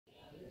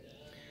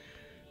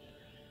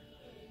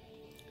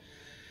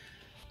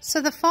So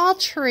the fall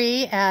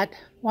tree at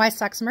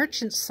Wysox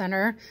Merchant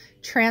Center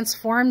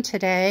transformed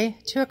today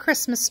to a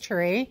Christmas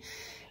tree.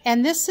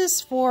 And this is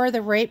for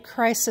the Rape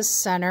Crisis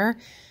Center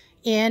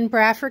in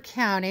Bradford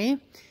County.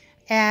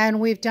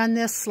 And we've done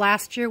this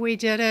last year, we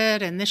did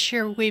it, and this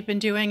year we've been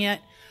doing it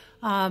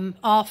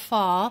all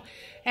fall.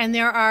 And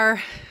there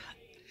are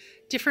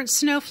different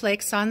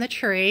snowflakes on the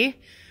tree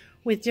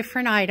with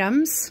different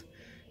items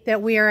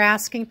that we are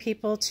asking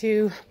people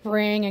to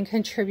bring and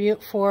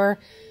contribute for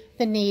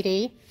the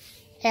needy.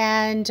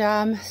 And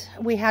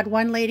we had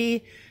one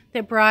lady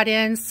that brought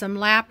in some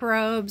lap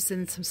robes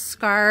and some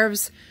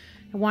scarves.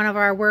 One of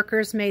our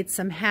workers made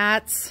some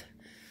hats.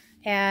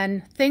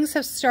 And things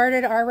have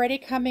started already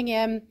coming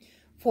in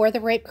for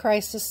the Rape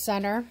Crisis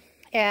Center.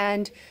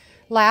 And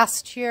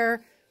last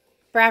year,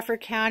 Bradford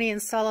County and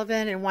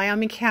Sullivan and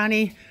Wyoming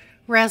County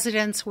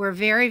residents were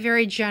very,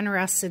 very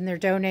generous in their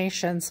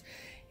donations.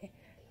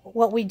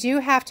 What we do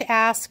have to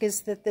ask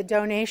is that the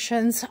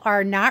donations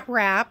are not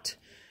wrapped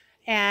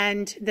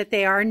and that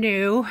they are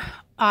new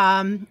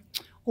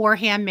or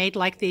handmade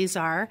like these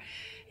are.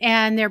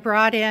 And they're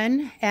brought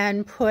in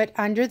and put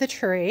under the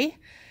tree.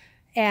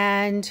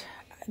 And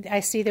I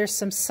see there's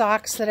some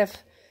socks that have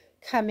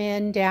come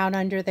in down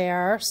under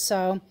there.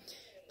 So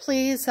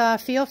please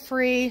feel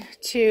free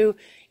to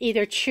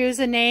either choose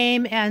a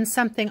name and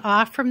something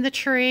off from the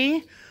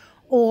tree,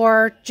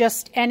 or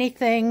just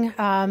anything.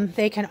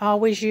 They can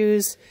always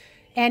use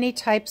any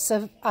types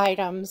of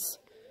items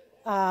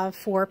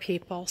for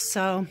people.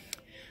 So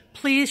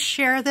please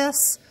share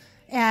this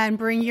and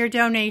bring your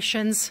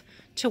donations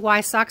to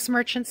Wysox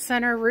Merchant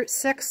Center, Route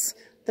 6,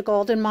 the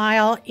Golden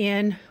Mile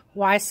in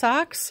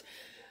Wysox.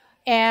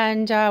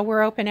 And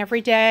we're open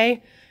every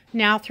day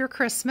now through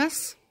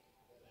Christmas.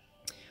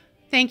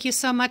 Thank you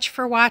so much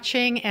for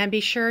watching, and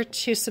be sure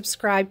to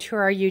subscribe to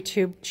our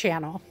YouTube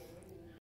channel.